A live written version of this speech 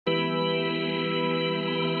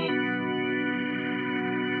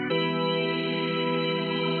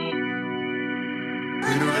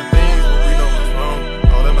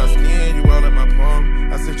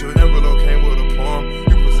I sent your envelope, came with a poem.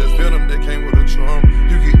 You possess venom that came with a charm.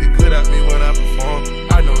 You get the good out me when I perform.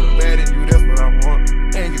 I know the bad in you, that's what I want.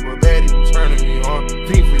 And you a baddie, you turning me on.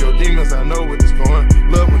 Fiend for your demons, I know what it's going.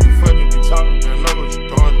 Love when you fucking be talking, and know what you're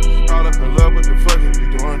doing. All up in love, what the fuck is we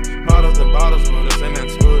doing? Bottles and bottles with us, and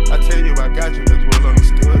that's good. I tell you I got you, that's well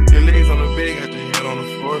understood. Your legs on the bed, got your head on the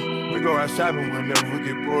floor. We go out shopping whenever we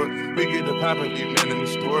get bored. We get the poppin', leave men in the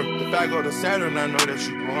store. If I go to Saturn, I know that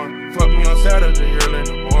you born. Fuck me on Saturday, early in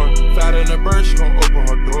the morning. Fat in the bird, she gon' open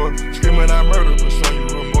her door. Screaming out murder, but showing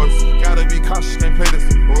you remorse. Gotta be cautious, can't play the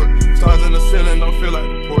support. Stars in the ceiling, don't feel like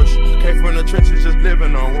the Porsche. Came from the trenches, just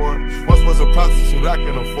living on war. Once was a prostitute, I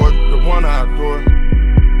can afford the one I adore.